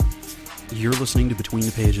You're listening to Between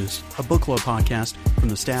the Pages, a book club podcast from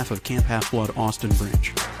the staff of Camp Half-Blood Austin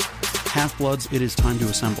Branch. Half-Bloods, it is time to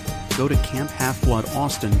assemble. Go to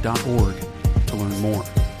camphalfbloodAustin.org to learn more.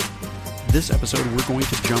 This episode, we're going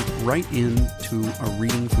to jump right into a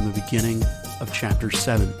reading from the beginning of Chapter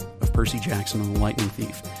 7 of Percy Jackson and the Lightning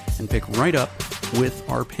Thief, and pick right up with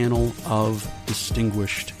our panel of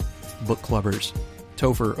distinguished book clubbers.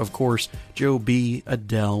 Topher, of course, Joe B.,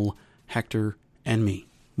 Adele, Hector, and me,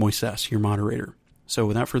 Moises, your moderator. So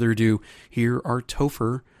without further ado, here are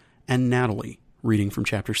Topher and Natalie reading from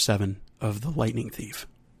Chapter 7 of The Lightning Thief.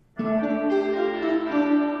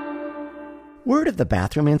 Word of the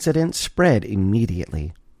bathroom incident spread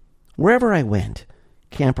immediately. Wherever I went,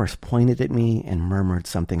 campers pointed at me and murmured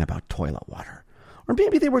something about toilet water. Or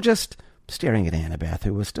maybe they were just staring at Annabeth,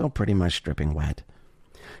 who was still pretty much dripping wet.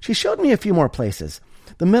 She showed me a few more places.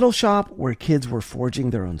 The metal shop, where kids were forging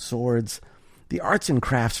their own swords. The arts and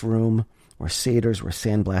crafts room, where satyrs were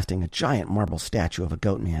sandblasting a giant marble statue of a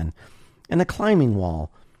goat man. And a climbing wall,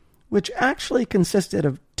 which actually consisted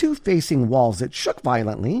of two facing walls that shook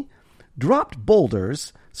violently, dropped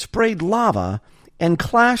boulders, sprayed lava, and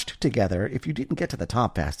clashed together if you didn't get to the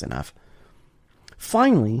top fast enough.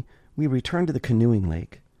 Finally, we returned to the canoeing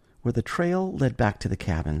lake, where the trail led back to the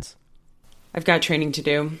cabins. I've got training to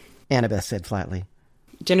do, Annabeth said flatly.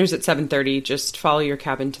 Dinner's at 7:30. Just follow your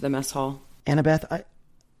cabin to the mess hall. Annabeth,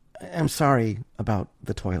 I'm sorry about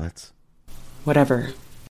the toilets. Whatever.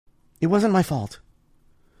 It wasn't my fault.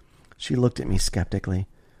 She looked at me skeptically,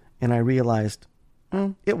 and I realized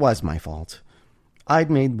it was my fault. I'd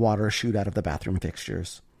made water shoot out of the bathroom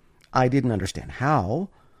fixtures. I didn't understand how,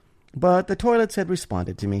 but the toilets had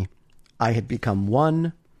responded to me. I had become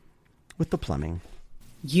one with the plumbing.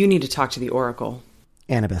 You need to talk to the Oracle.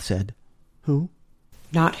 Annabeth said. Who?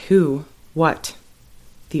 Not who. What?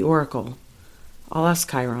 The Oracle. I'll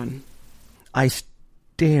ask Chiron. I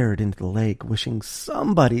stared into the lake, wishing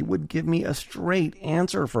somebody would give me a straight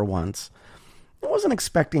answer for once. I wasn't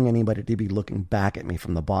expecting anybody to be looking back at me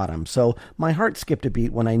from the bottom, so my heart skipped a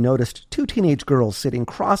beat when I noticed two teenage girls sitting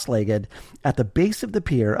cross-legged at the base of the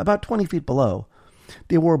pier about 20 feet below.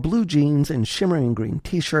 They wore blue jeans and shimmering green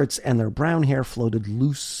T-shirts, and their brown hair floated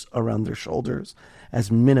loose around their shoulders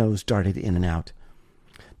as minnows darted in and out.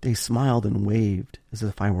 They smiled and waved as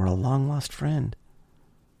if I were a long-lost friend.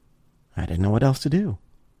 I didn't know what else to do,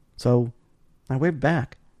 so I waved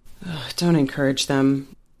back. Ugh, don't encourage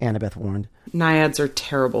them, Annabeth warned. Naiads are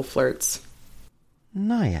terrible flirts.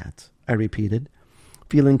 Naiads, I repeated,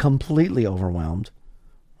 feeling completely overwhelmed.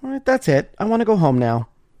 All right, that's it. I want to go home now.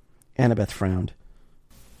 Annabeth frowned.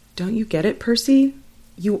 Don't you get it, Percy?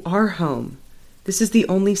 You are home. This is the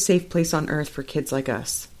only safe place on Earth for kids like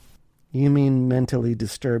us. You mean mentally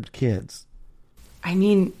disturbed kids? I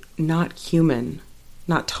mean, not human.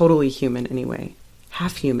 Not totally human, anyway.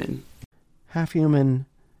 Half human. Half human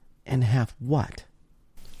and half what?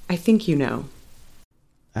 I think you know.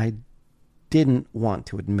 I didn't want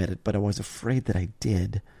to admit it, but I was afraid that I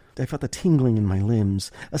did. I felt a tingling in my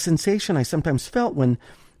limbs, a sensation I sometimes felt when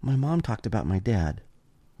my mom talked about my dad.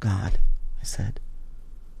 God, I said.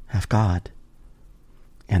 Half God.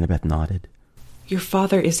 Annabeth nodded. Your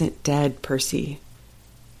father isn't dead, Percy.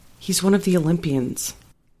 He's one of the Olympians.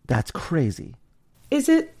 That's crazy. Is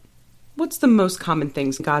it? What's the most common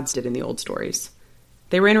things gods did in the old stories?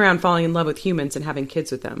 They ran around falling in love with humans and having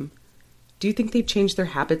kids with them. Do you think they've changed their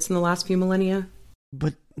habits in the last few millennia?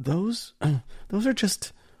 But those are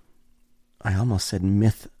just... I almost said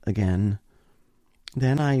myth again.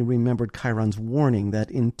 Then I remembered Chiron's warning that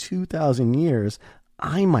in 2,000 years,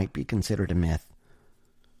 I might be considered a myth.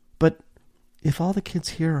 But if all the kids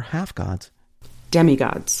here are half-gods...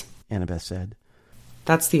 Demigods, Annabeth said.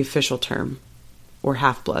 That's the official term. Or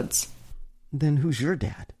half-bloods. Then who's your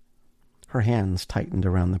dad? Her hands tightened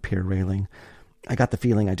around the pier railing. I got the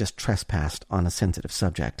feeling I just trespassed on a sensitive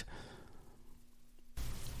subject.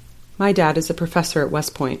 My dad is a professor at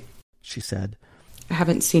West Point, she said. I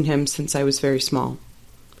haven't seen him since I was very small.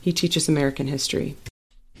 He teaches American history.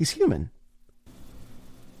 He's human.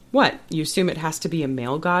 What? You assume it has to be a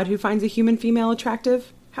male god who finds a human female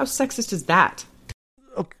attractive? How sexist is that?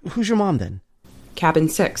 Okay, who's your mom, then? Cabin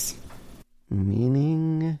 6.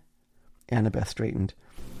 Meaning? Annabeth straightened.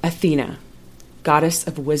 Athena, goddess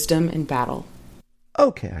of wisdom and battle.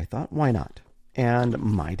 Okay, I thought, why not? And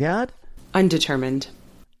my dad? Undetermined.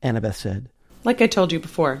 Annabeth said. Like I told you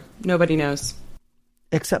before, nobody knows.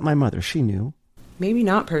 Except my mother, she knew. Maybe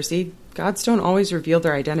not, Percy. Gods don't always reveal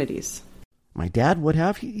their identities. My dad would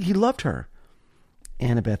have. He loved her.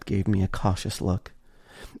 Annabeth gave me a cautious look.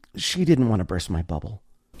 She didn't want to burst my bubble.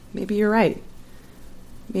 Maybe you're right.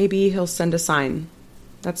 Maybe he'll send a sign.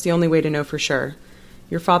 That's the only way to know for sure.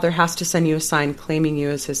 Your father has to send you a sign claiming you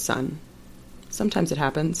as his son. Sometimes it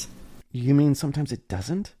happens. You mean sometimes it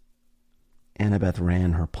doesn't? Annabeth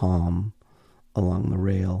ran her palm along the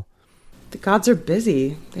rail. The gods are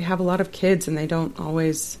busy. They have a lot of kids and they don't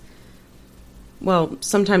always... Well,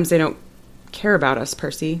 sometimes they don't care about us,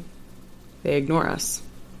 Percy. They ignore us.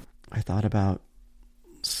 I thought about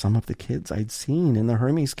some of the kids I'd seen in the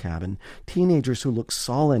Hermes cabin. Teenagers who looked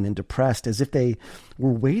sullen and depressed, as if they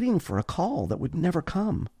were waiting for a call that would never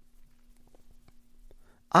come.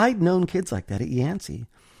 I'd known kids like that at Yancey,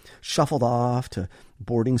 shuffled off to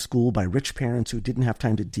boarding school by rich parents who didn't have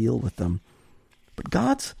time to deal with them. But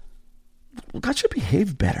God should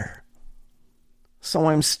behave better. So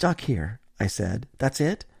I'm stuck here, I said. That's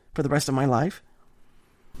it? For the rest of my life?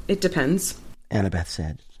 It depends, Annabeth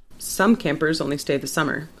said. Some campers only stay the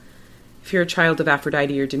summer. If you're a child of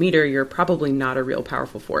Aphrodite or Demeter, you're probably not a real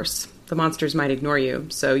powerful force. The monsters might ignore you,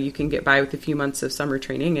 so you can get by with a few months of summer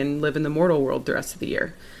training and live in the mortal world the rest of the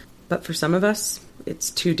year. But for some of us,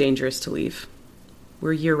 it's too dangerous to leave.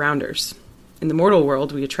 We're year-rounders. In the mortal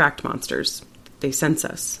world, we attract monsters. They sense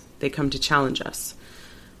us. They come to challenge us.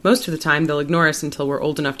 Most of the time, they'll ignore us until we're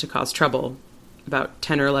old enough to cause trouble, about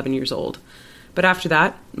 10 or 11 years old. But after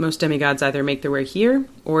that, most demigods either make their way here,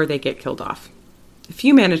 or they get killed off. A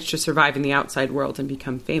few manage to survive in the outside world and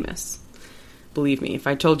become famous. Believe me, if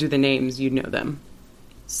I told you the names, you'd know them.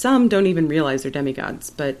 Some don't even realize they're demigods,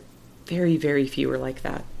 but very, very few are like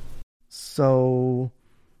that. So,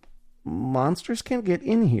 monsters can't get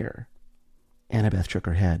in here? Annabeth shook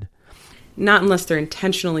her head. Not unless they're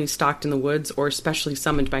intentionally stalked in the woods or specially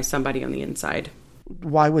summoned by somebody on the inside.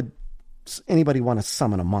 Why would anybody want to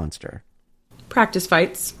summon a monster? Practice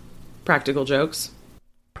fights. Practical jokes.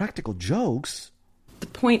 Practical jokes? The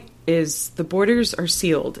point is, the borders are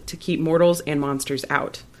sealed to keep mortals and monsters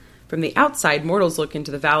out. From the outside, mortals look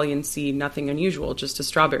into the valley and see nothing unusual, just a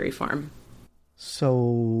strawberry farm.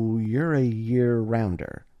 So you're a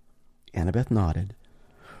year-rounder? Annabeth nodded.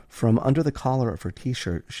 From under the collar of her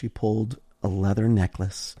t-shirt, she pulled a leather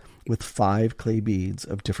necklace with 5 clay beads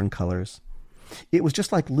of different colors. It was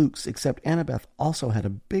just like Luke's, except Annabeth also had a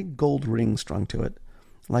big gold ring strung to it,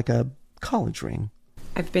 like a college ring.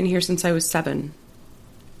 I've been here since I was 7.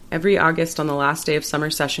 Every August on the last day of summer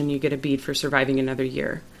session, you get a bead for surviving another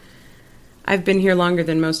year. I've been here longer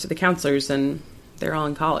than most of the counselors, and they're all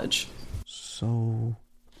in college. So,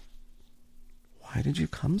 why did you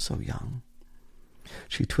come so young?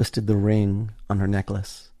 She twisted the ring on her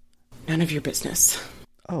necklace. None of your business.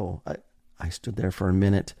 Oh, I stood there for a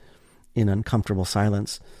minute in uncomfortable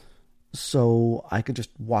silence, so I could just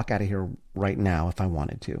walk out of here right now if I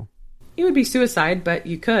wanted to. It would be suicide, but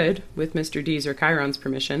you could, with Mr. D's or Chiron's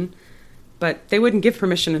permission. But they wouldn't give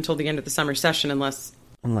permission until the end of the summer session unless...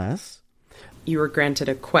 Unless? You were granted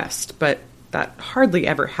a quest, but that hardly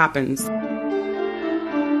ever happens.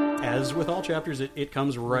 As with all chapters, it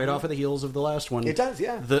comes right off of the heels of the last one. It does,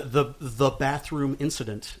 yeah. The bathroom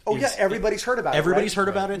incident. Oh, yeah, everybody's heard about it, Everybody's right? heard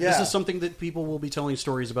about it. Yeah. This is something that people will be telling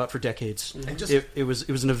stories about for decades. And just- It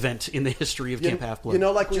was an event in the history of Camp Half-Blood. You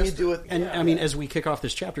know, like when you do it... And, I mean, as we kick off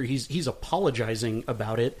this chapter, he's apologizing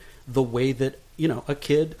about it the way that, you know, a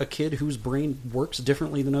kid whose brain works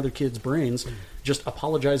differently than other kids' brains, just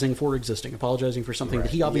apologizing for existing, apologizing for something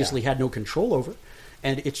that he obviously had no control over.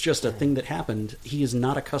 And it's just a thing that happened. He is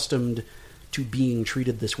not accustomed to being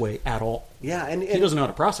treated this way at all. Yeah, and he doesn't know how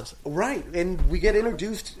to process it. Right, and we get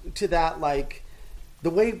introduced to that, like, the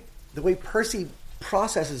way Percy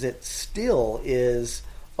processes it still is,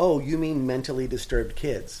 oh, you mean mentally disturbed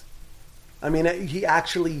kids. I mean, he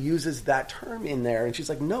actually uses that term in there, and she's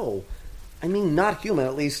like, no, I mean not human,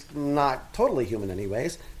 at least not totally human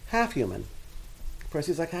anyways, half human.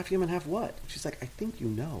 Percy's like, half human, half what? She's like, I think you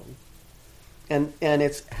know. And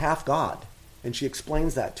it's half God. And she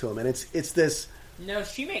explains that to him. And it's this... No,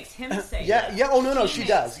 she makes him say yeah, it. Yeah, oh, no, she makes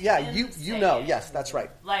does. Yeah, him you say know. it. Yes, that's right.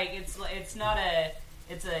 Like, it's not a...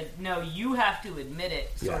 It's a, no, you have to admit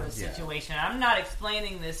it sort of situation. I'm not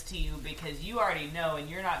explaining this to you because you already know and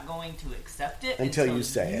you're not going to accept it until you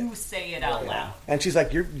say it. You say it out loud. And she's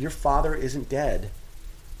like, your father isn't dead.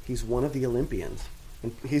 He's one of the Olympians.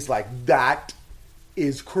 And he's like, that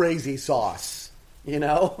is crazy sauce. You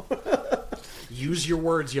know? Use your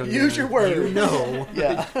words, young man. Use your words. You know.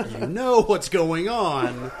 You know what's going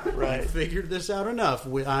on. Right. You figured this out enough.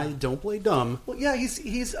 I don't play dumb. Well, yeah,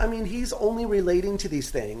 he's only relating to these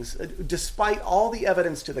things, despite all the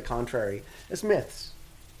evidence to the contrary, as myths.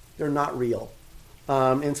 They're not real.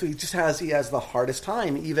 And so he has the hardest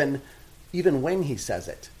time, even when he says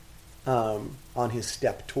it, on his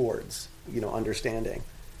step towards, understanding.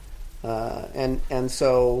 And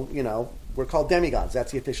so, we're called demigods.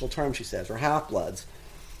 That's the official term, she says, or half-bloods.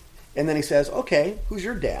 And then he says, okay, who's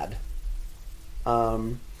your dad?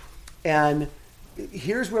 And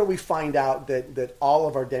here's where we find out that all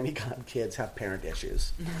of our demigod kids have parent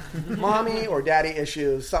issues. Mommy or daddy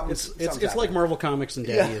issues, something. It's like Marvel Comics and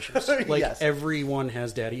daddy issues. Like, yes. Everyone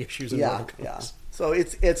has daddy issues in Marvel Comics. Yeah. So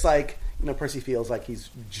it's like, Percy feels like he's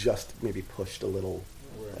just maybe pushed a little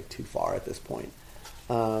like too far at this point.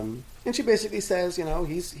 And she basically says,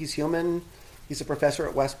 he's human. He's a professor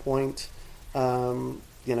at West Point.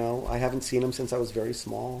 I haven't seen him since I was very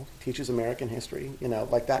small. Teaches American history,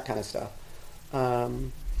 like that kind of stuff.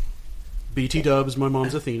 BT dubs, my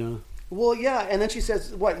mom's Athena. Well, yeah, and then she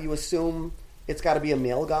says, what, you assume it's got to be a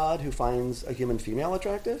male god who finds a human female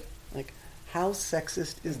attractive? Like, how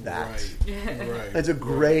sexist is that? Right. It's a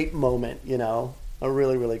great moment, a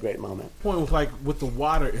really, really great moment. Point was like with the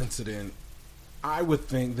water incident, I would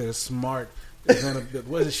think that a smart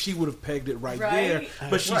whether she would have pegged it right there,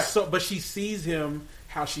 but she sees him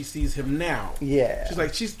how she sees him now. Yeah,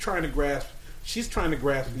 she's trying to grasp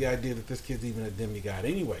the idea that this kid's even a demigod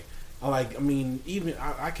anyway. I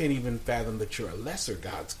can't even fathom that you're a lesser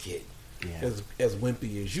god's kid, as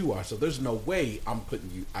wimpy as you are. So there's no way I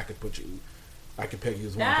could peg you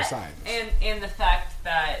as one of Poseidon's. And the fact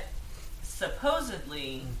that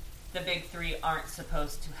supposedly the big three aren't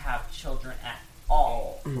supposed to have children at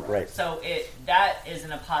all. Right. So that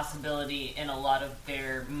isn't a possibility in a lot of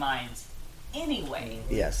their minds anyway.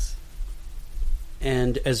 Yes.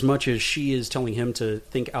 And as much as she is telling him to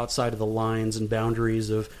think outside of the lines and boundaries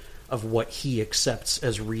of what he accepts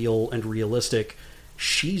as real and realistic,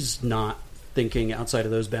 she's not thinking outside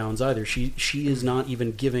of those bounds either. She is not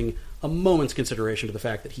even giving a moment's consideration to the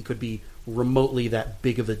fact that he could be remotely that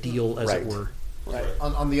big of a deal, as it were. Right.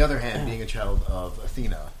 On the other hand, being a child of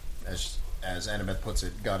Athena, as Annabeth puts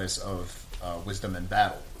it, goddess of wisdom and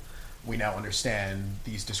battle, we now understand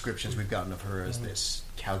these descriptions we've gotten of her as this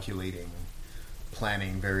calculating,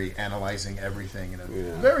 planning, very analyzing everything in a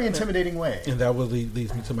very intimidating way. And that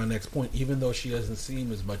leads me to my next point. Even though she doesn't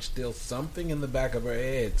seem as much, still something in the back of her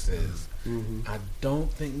head says, I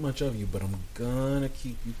don't think much of you, but I'm gonna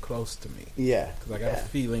keep you close to me. Yeah. Because I got a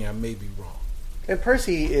feeling I may be wrong. And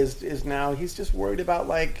Percy is now, he's just worried about,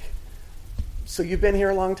 like, so you've been here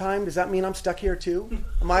a long time? Does that mean I'm stuck here too?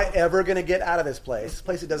 Am I ever going to get out of this place? This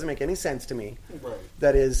place that doesn't make any sense to me. Right.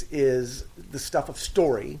 That is the stuff of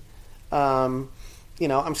story. I'm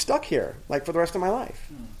stuck here, like, for the rest of my life.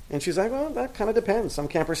 And she's like, well, that kind of depends. Some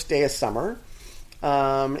campers stay a summer.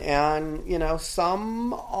 And,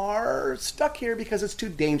 some are stuck here because it's too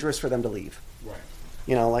dangerous for them to leave. Right.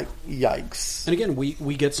 Like, yikes. And again,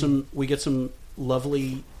 we get some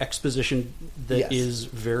lovely exposition that is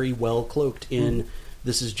very well cloaked in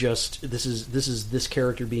this is this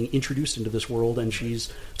character being introduced into this world, and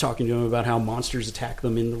she's talking to him about how monsters attack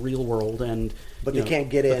them in the real world, but they can't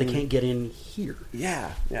get in. But they can't get in here.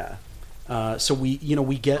 Yeah. So we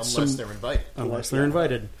get unless they're invited. Unless they're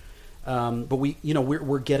invited. But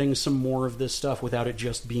we're getting some more of this stuff without it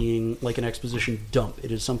just being like an exposition dump.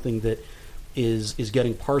 It is something that is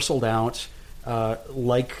getting parceled out.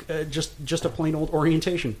 Just a plain old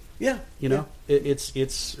orientation. Yeah.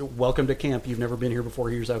 It's welcome to camp. You've never been here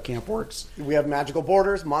before. Here's how camp works. We have magical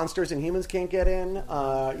borders. Monsters and humans can't get in,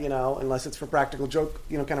 unless it's for practical joke,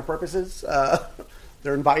 kind of purposes.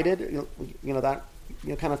 They're invited, that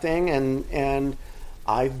kind of thing. And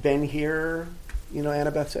I've been here,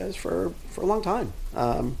 Annabeth says, for a long time.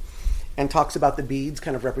 And talks about the beads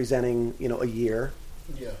kind of representing, a year.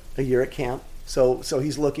 Yeah. A year at camp. So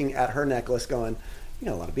he's looking at her necklace, going, "You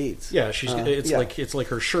got a lot of beads." Yeah, it's like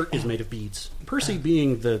her shirt is made of beads. Percy,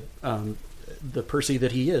 being the Percy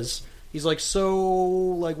that he is, he's like, so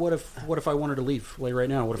like, what if I wanted to leave like right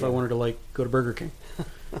now? What if I wanted to like go to Burger King?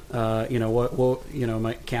 Am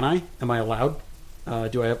I allowed?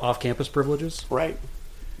 Do I have off-campus privileges? Right.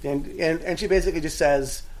 And she basically just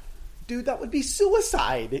says, dude, that would be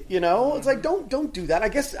suicide, It's like, don't do that. I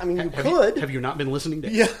guess, you could. Have you not been listening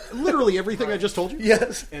to literally everything I just told you?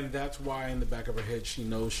 Yes. And that's why in the back of her head she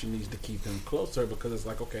knows she needs to keep him closer, because it's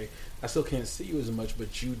like, okay, I still can't see you as much,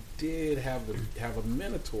 but you did have a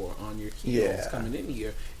minotaur on your heels coming in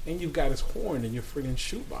here, and you've got his horn in your friggin'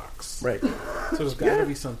 shoebox. Right. So there's got to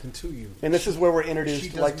be something to you. And this is where we're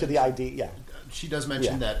introduced to the idea. Yeah. She does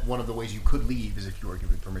mention that one of the ways you could leave is if you were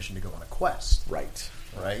given permission to go on a quest. Right.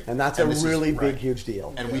 Right? And that's a really big, huge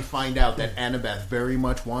deal. And we find out that Annabeth very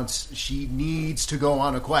much she needs to go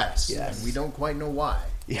on a quest. Yes. And we don't quite know why.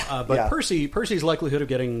 But Percy's likelihood of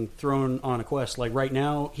getting thrown on a quest, like right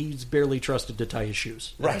now, he's barely trusted to tie his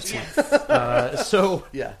shoes. Right. So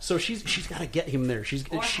Yeah. So she's got to get him there.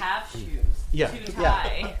 Half shoes. Yeah. To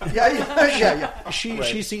tie. Yeah.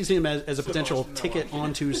 She sees him as a potential ticket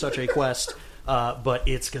onto such a quest, but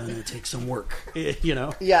it's gonna take some work. You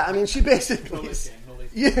know. Yeah, I mean, she basically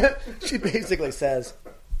says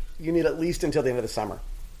you need at least until the end of the summer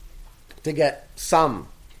to get some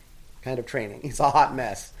kind of training. He's a hot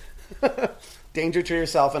mess. Danger to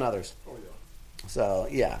yourself and others. So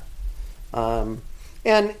yeah, and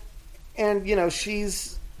you know,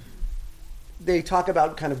 they talk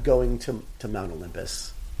about kind of going to Mount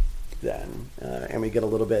Olympus then, and we get a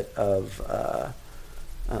little bit of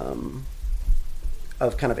kind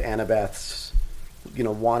of Annabeth's, you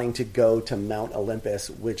know, wanting to go to Mount Olympus,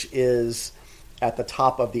 which is at the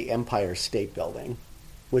top of the Empire State Building,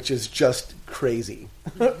 which is just crazy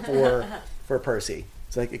for Percy.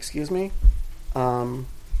 It's like, excuse me? And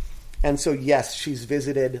so, yes, she's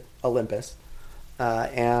visited Olympus,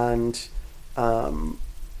 and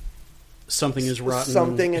something is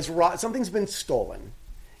rotten. Something's been stolen,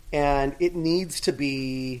 and it needs to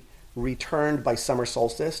be returned by summer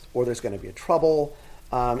solstice, or there's going to be a trouble.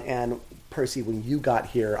 And Percy, when you got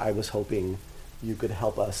here, I was hoping you could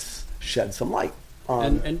help us shed some light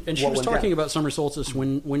on. And she was talking about summer solstice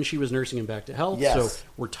when she was nursing him back to health. Yes. So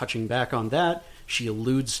we're touching back on that. She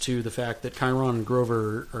alludes to the fact that Chiron and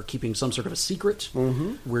Grover are keeping some sort of a secret.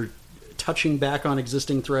 Mm-hmm. We're touching back on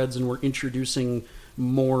existing threads, and we're introducing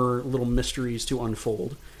more little mysteries to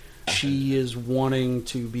unfold. She is wanting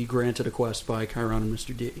to be granted a quest by Chiron and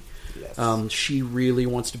Mr. D. Yes. She really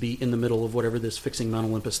wants to be in the middle of whatever this fixing Mount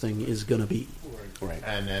Olympus thing is going to be. Right.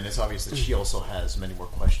 And it's obvious that she also has many more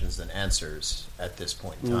questions than answers at this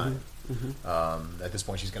point in time. Mm-hmm. At this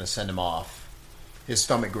point, she's going to send him off. His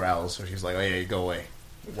stomach growls, so she's like, "Oh yeah, go away,"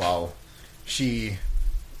 while she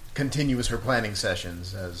continues her planning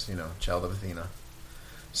sessions as, you know, child of Athena.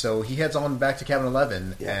 So he heads on back to Cabin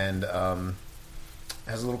 11 and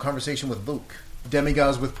has a little conversation with Luke.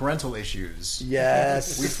 Demigods with parental issues.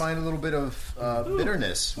 Yes. We find a little bit of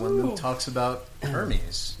bitterness when Luke talks about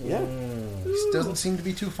Hermes. Yeah. He doesn't seem to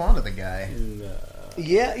be too fond of the guy.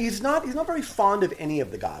 Yeah, he's not very fond of any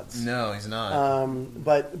of the gods. No, he's not.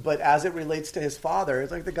 But as it relates to his father,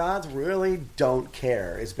 it's like the gods really don't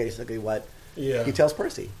care, is basically what he tells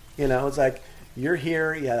Percy. You know, it's like, you're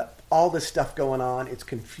here, you have all this stuff going on, it's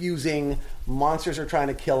confusing, monsters are trying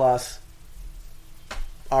to kill us.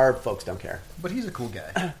 Our folks don't care. But he's a cool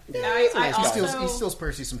guy. He steals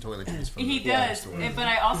Percy some toiletries from He does, but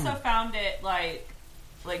I also found it like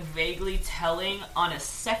vaguely telling on a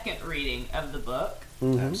second reading of the book.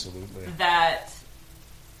 Mm-hmm. Absolutely. That,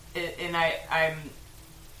 and I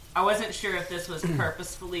wasn't sure if this was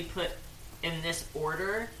purposefully put in this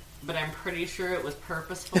order, but I'm pretty sure it was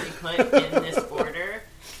purposefully put in this order.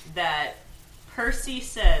 That Percy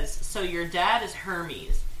says, "So your dad is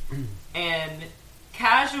Hermes," and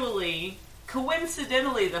casually,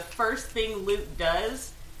 coincidentally, the first thing Luke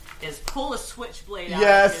does is pull a switchblade out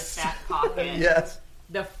of his back pocket. Yes.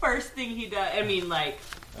 The first thing he does,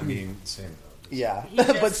 same. Yeah. He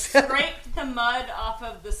just scraped the mud off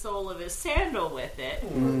of the sole of his sandal with it.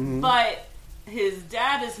 Mm-hmm. But his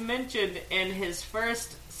dad is mentioned, and his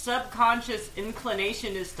first subconscious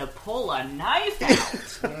inclination is to pull a knife out.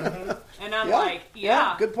 Mm-hmm. And I'm like,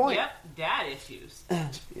 good point. Yep, dad issues.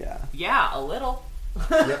 Yeah, a little.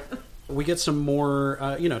 Yep. We get some more,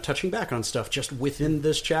 touching back on stuff just within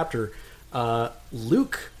this chapter.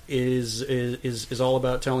 Luke is all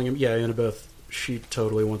about telling him, Annabeth, she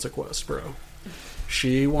totally wants a quest, bro.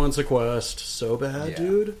 She wants a quest so bad,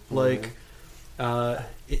 dude. Like,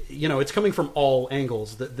 it's coming from all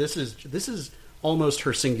angles. That this is almost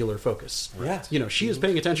her singular focus. Yeah. You know, she is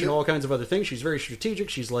paying attention to all kinds of other things. She's very strategic.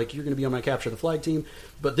 She's like, you're going to be on my capture the flag team.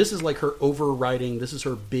 But this is like her overriding, this is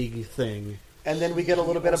her big thing. And then we get a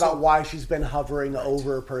little bit about why she's been hovering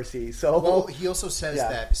over Percy. So, well, he also says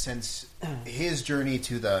that since his journey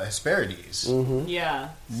to the Hesperides,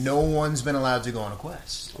 no one's been allowed to go on a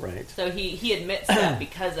quest. Right. So he admits that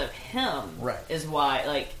because of him is why,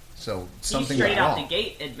 like, so something he straight out the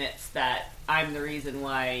gate admits that I'm the reason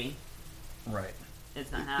why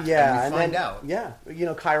it's not happening. Yeah, and we find out. Yeah,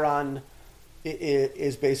 Chiron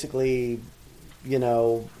is basically,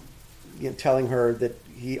 telling her that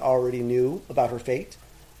he already knew about her fate.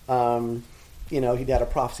 He'd had a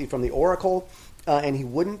prophecy from the Oracle, and he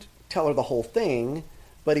wouldn't tell her the whole thing,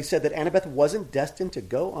 but he said that Annabeth wasn't destined to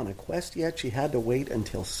go on a quest yet. She had to wait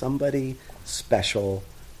until somebody special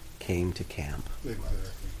came to camp. Exactly.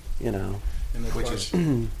 And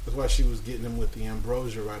that's why she was getting him with the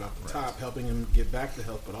ambrosia right off the top, helping him get back to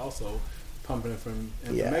health, but also pumping him from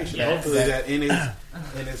information. Yeah. Hopefully that in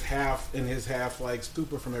his half like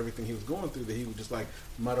stupor from everything he was going through, that he would just like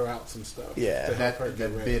mutter out some stuff. Yeah. to help her That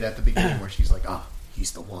get ready. bit at the beginning where she's like,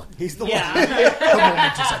 he's the one. He's the one. Yeah. The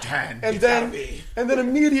moment is at hand. And then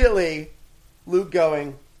immediately, Luke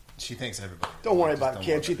going, She thinks everybody. don't worry Just about don't it,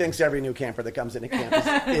 kid. worry She about thinks every new camper that comes into camp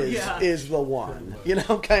is Yeah. is the one. You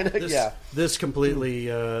know, kind of, yeah. This completely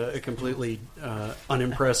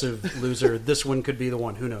unimpressive loser. This one could be the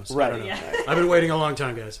one. Who knows? I Right. don't know. Yeah. I've been waiting a long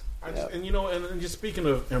time, guys. And you know, and just speaking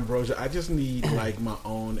of ambrosia, I just need like my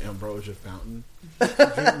own ambrosia fountain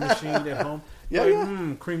drink machine at home. Yeah, Like,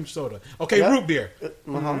 yeah. cream soda. Okay, Yeah. root beer.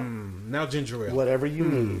 Uh-huh. Now ginger ale. Whatever you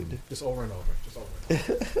need. Just over and over. Just over and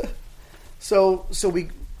over.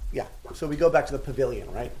 So we go back to the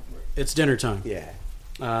pavilion, right? It's dinner time. Yeah.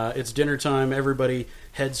 It's dinner time. Everybody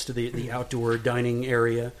heads to the outdoor dining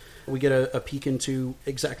area. We get a peek into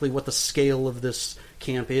exactly what the scale of this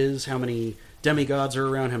camp is, how many demigods are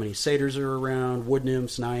around, how many satyrs are around, wood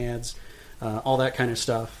nymphs, naiads, all that kind of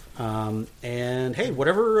stuff. And hey,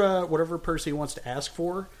 whatever Percy wants to ask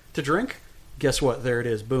for to drink, guess what? There it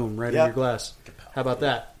is. Boom, right in Yep. your glass. How about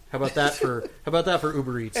that? How about that for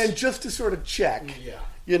Uber Eats? And just to sort of check, Yeah.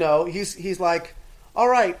 you know, he's like, all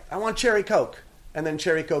right, I want cherry Coke. And then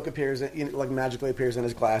cherry Coke appears, like magically appears in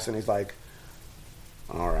his glass, and he's like,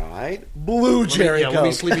 all right, blue cherry Coke. Let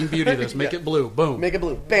me Sleeping Beauty this. Make it blue. Boom. Make it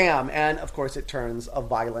blue. Bam. And, of course, it turns a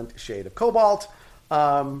violent shade of cobalt.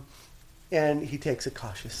 And he takes a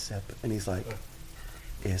cautious sip, and he's like,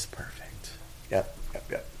 is perfect. Yep.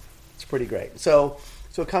 It's pretty great. So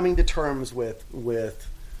coming to terms with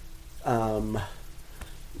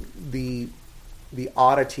the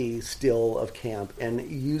oddity still of camp and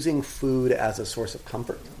using food as a source of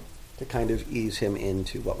comfort to kind of ease him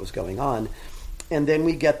into what was going on. And then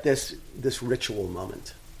we get this ritual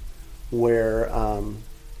moment where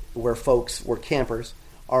campers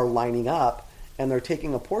are lining up and they're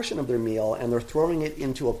taking a portion of their meal and they're throwing it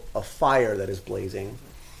into a fire that is blazing,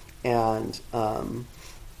 and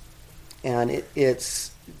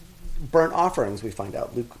it's burnt offerings. We find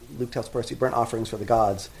out Luke tells Percy burnt offerings for the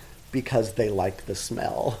gods because they like the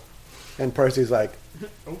smell, and Percy's like,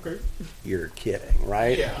 Okay. "You're kidding,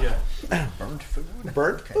 right? Yeah. Burnt food.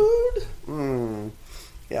 Burnt Okay. food?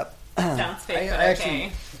 Yep. Sounds fake, but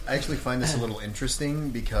okay. I actually find this a little interesting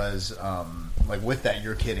because, like, with that,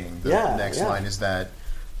 you're kidding. The Yeah, next yeah. line is that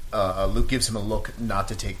Luke gives him a look not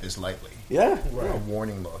to take this lightly. Yeah. A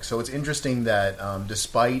warning look. So it's interesting that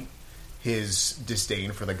despite his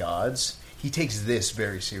disdain for the gods, he takes this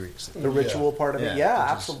very seriously. The ritual part of it,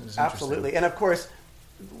 Yeah, which is interesting. absolutely. And of course,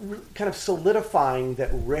 kind of solidifying that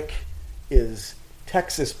Rick is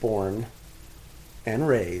Texas-born and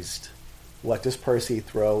raised. What does Percy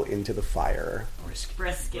throw into the fire?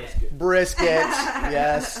 Brisket. Brisket.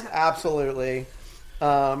 Yes, absolutely.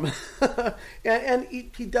 And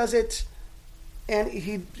he does it, and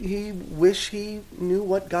he wish he knew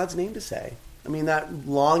what God's name to say. I mean, that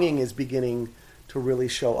longing is beginning to really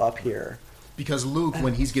show up here. Because Luke,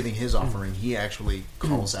 when he's giving his offering, he actually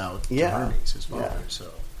calls out to Yeah. Hermes, his father. Yeah.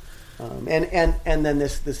 So And then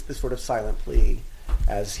this sort of silent plea,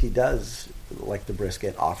 as he does, like the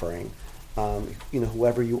brisket offering.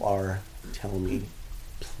 Whoever you are, tell me,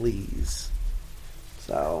 please.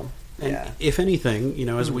 So, And yeah. if anything,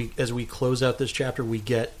 as we close out this chapter, we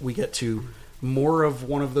get to more of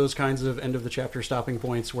one of those kinds of end of the chapter stopping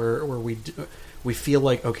points where we feel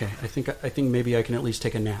like, okay, I think maybe I can at least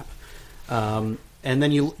take a nap. And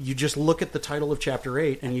then you just look at the title of chapter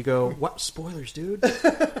 8 and you go, what spoilers, dude?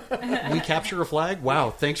 We capture a flag?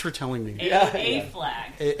 Wow, thanks for telling me. A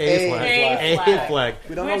flag. A flag.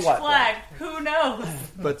 We don't Which know what flag? Who knows?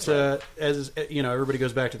 But as everybody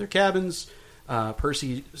goes back to their cabins,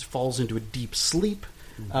 Percy falls into a deep sleep,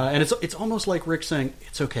 and it's almost like Rick saying,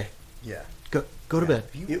 "It's okay, yeah. go to bed.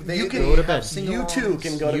 You They can go to bed. You too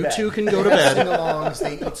can go to You bed. two can go to bed." Sing-alongs,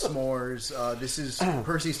 they eat s'mores. This is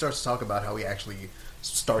Percy starts to talk about how he actually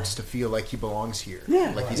starts to feel like he belongs here.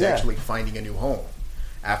 Yeah. Like he's Yeah. actually finding a new home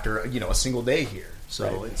after a single day here.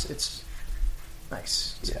 So Right. it's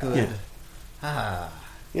nice. It's Yeah. good. Yeah.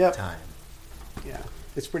 Yep. Time. Yeah.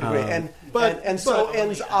 It's pretty great. And but- so but-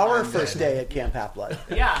 ends our first day at Camp Half-Blood.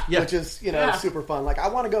 Yeah. Yeah. Which is, Yeah. super fun. Like, I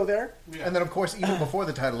want to go there. And then, of course, even before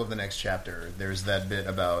the title of the next chapter, there's that bit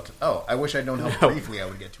about, I wish I'd known how briefly I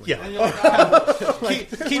would get to it. Yeah.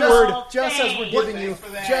 Keyword. Well, Just as we're thanks. giving you, for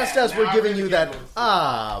that. just as we're Now giving I you really that get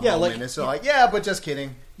Yeah, moment, like- it's like, yeah, but just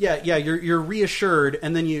kidding. Yeah, you're reassured,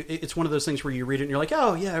 and then it's one of those things where you read it and you're like,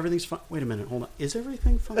 oh yeah, everything's fine. Wait a minute, hold on, is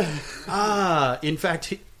everything fine? In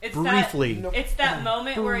fact, It's briefly. It's that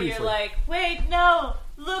moment where you're Briefly. like, wait, no,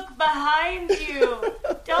 look behind you.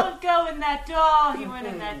 Don't go in that door. He went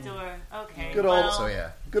in that door. Okay. Good old- well, So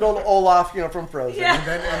yeah. Good old Olaf, from Frozen. Yeah.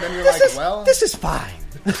 And then you're like, well, This is fine.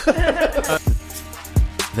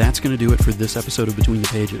 That's going to do it for this episode of Between the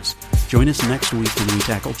Pages. Join us next week when we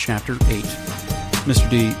tackle Chapter 8. Mr.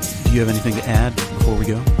 D, do you have anything to add before we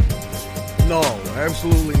go? No,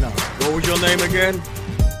 absolutely not. What was your name again?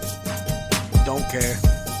 Don't care.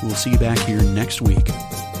 We'll see you back here next week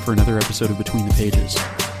for another episode of Between the Pages.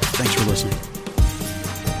 Thanks for listening.